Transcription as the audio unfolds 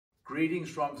Greetings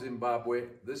from Zimbabwe.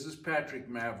 This is Patrick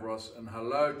Mavros, and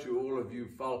hello to all of you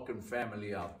Falcon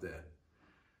family out there.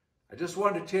 I just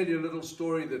want to tell you a little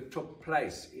story that took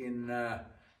place in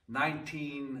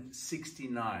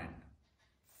 1969.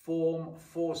 Form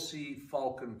 4C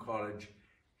Falcon College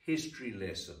history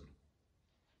lesson.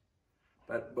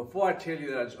 But before I tell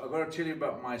you that, I've got to tell you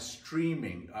about my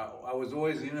streaming. I was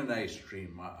always in an A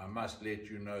stream. I must let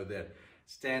you know that.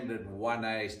 Standard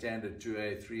 1A, Standard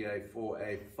 2A, 3A,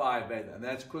 4A, 5A. And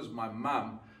that's because my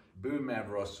mum, Boo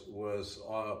Mavros, was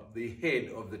the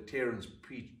head of the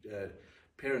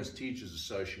Parents Teachers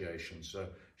Association. So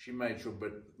she made sure.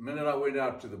 But the minute I went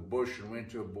out to the bush and went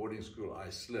to a boarding school, I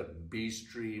slipped B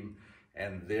stream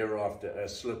and thereafter a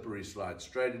slippery slide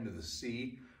straight into the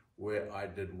sea, where I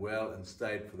did well and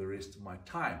stayed for the rest of my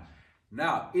time.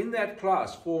 Now, in that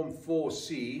class, Form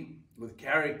 4C, with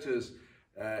characters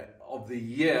of the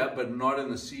year, but not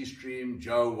in the C stream,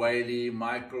 Joe Whaley,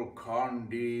 Michael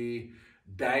Condi,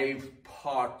 Dave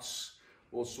Potts,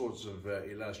 all sorts of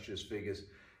illustrious figures.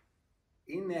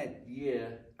 In that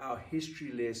year, our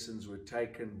history lessons were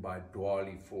taken by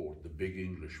Dwali Ford, the big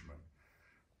Englishman.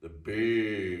 The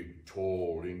big,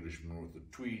 tall Englishman with the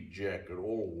tweed jacket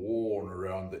all worn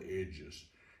around the edges.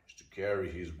 Used to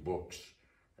carry his books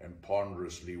and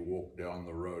ponderously walk down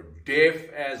the road, deaf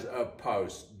as a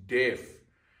post, deaf.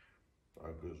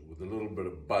 With a little bit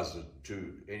of buzzard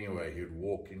too. Anyway, he'd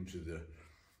walk into the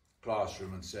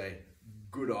classroom and say,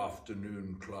 "Good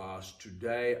afternoon, class.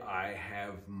 Today I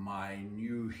have my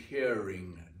new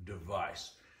hearing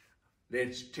device.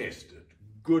 Let's test it.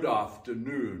 Good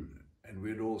afternoon." And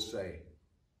we'd all say,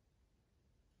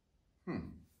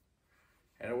 And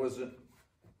it was a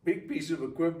big piece of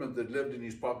equipment that lived in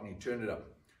his pocket, and he turned it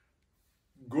up.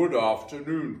 "Good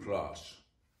afternoon, class."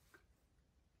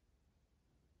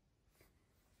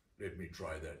 Let me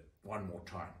try that one more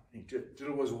time. Till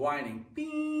it was whining.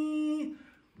 Bing!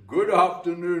 "Good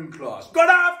afternoon, class." "Good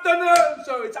afternoon!"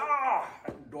 So it's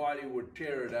and Dwali would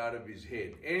tear it out of his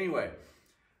head. Anyway,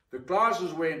 the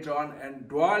classes went on, and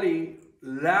Dwali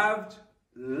loved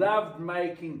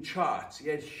making charts. He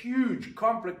had huge,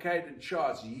 complicated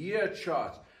charts, year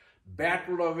charts.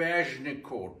 Battle of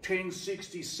Ajnikor,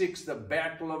 1066, the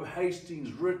Battle of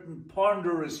Hastings, written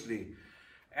ponderously.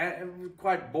 And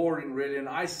quite boring, really. And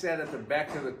I sat at the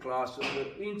back of the class, and the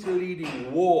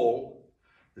interleading wall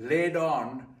led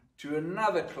on to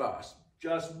another class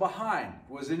just behind. It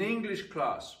was an English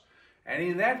class. And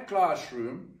in that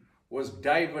classroom was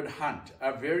David Hunt,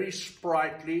 a very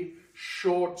sprightly,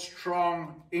 short,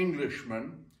 strong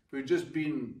Englishman who'd just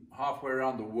been halfway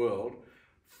around the world,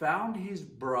 found his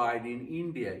bride in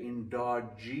India, in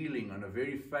Darjeeling, on a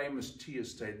very famous tea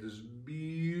estate, this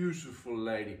beautiful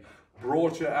lady.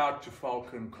 Brought her out to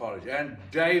Falcon College, and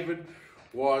David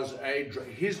was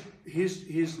his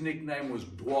nickname was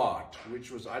Dwart, which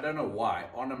was, I don't know why,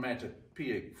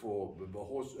 onomatopoeic for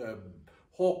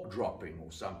hawk dropping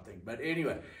or something. But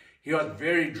anyway, he was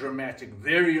very dramatic,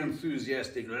 very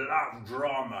enthusiastic, loved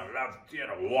drama, loved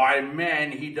theatre. "Why,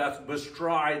 man, he doth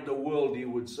bestride the world," he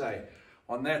would say.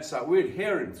 On that side, we'd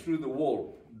hear him through the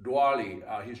wall. Dwali,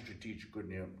 our history teacher,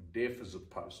 couldn't hear him, deaf as a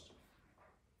post.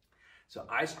 So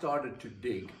I started to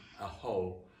dig a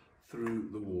hole through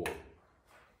the wall.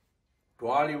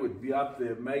 Dwali would be up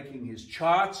there making his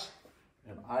charts,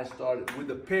 and I started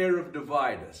with a pair of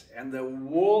dividers. And the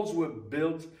walls were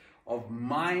built of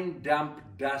mine dump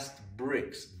dust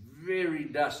bricks, very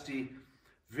dusty,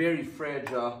 very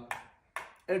fragile.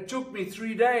 And it took me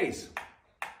 3 days.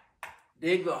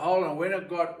 Dig the hole, and when it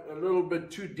got a little bit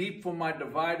too deep for my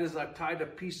dividers, I tied a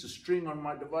piece of string on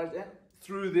my dividers and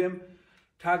threw them,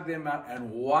 tugged them out, and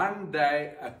one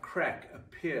day a crack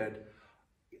appeared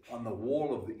on the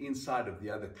wall of the inside of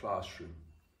the other classroom.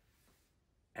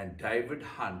 And David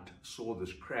Hunt saw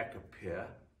this crack appear,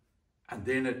 and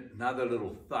then another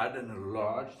little thud, and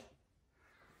enlarged.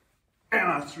 And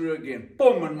I threw again,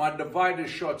 boom, and my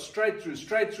dividers shot straight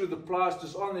through the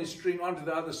plasters on their string onto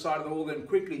the other side of the wall, then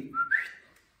quickly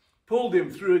pulled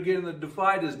them through again, and the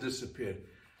dividers disappeared.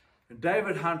 And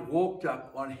David Hunt walked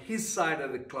up on his side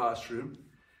of the classroom,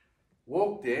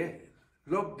 walked there,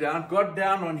 looked down, got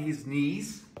down on his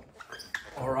knees,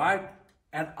 all right,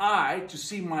 and I, to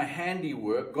see my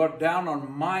handiwork, got down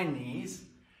on my knees,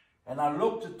 and I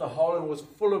looked at the hole, and it was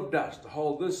full of dust, the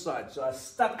hole this side. So I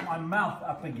stuck my mouth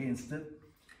up against it,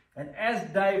 and as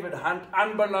David Hunt,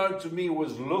 unbeknown to me,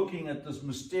 was looking at this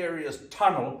mysterious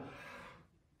tunnel,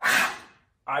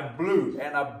 I blew,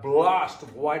 and a blast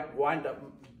of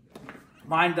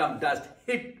mine dump dust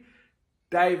hit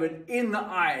David in the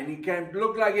eye, and he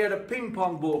looked like he had a ping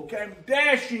pong ball, came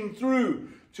dashing through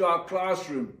to our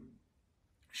classroom,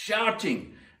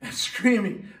 shouting and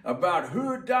screaming about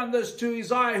who had done this to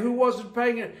his eye, who wasn't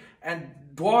paying it. And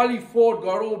Dwiley Ford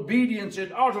got all beady and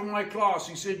said, out of my class.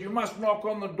 He said, you must knock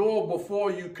on the door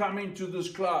before you come into this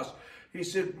class. He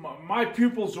said, my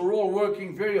pupils are all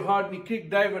working very hard, and he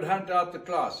kicked David Hunt out the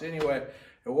class. Anyway,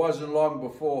 it wasn't long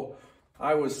before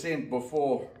I was sent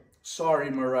before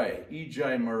Sorry Murray,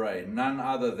 E.J. Murray, none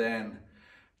other than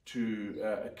to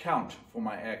account for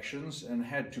my actions, and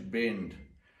had to bend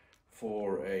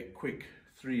for a quick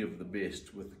 3 of the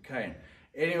best with the cane.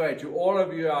 Anyway, to all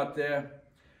of you out there,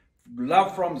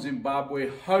 love from Zimbabwe.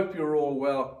 Hope you're all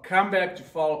well. Come back to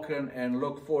Falcon and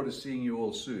look forward to seeing you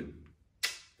all soon.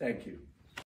 Thank you.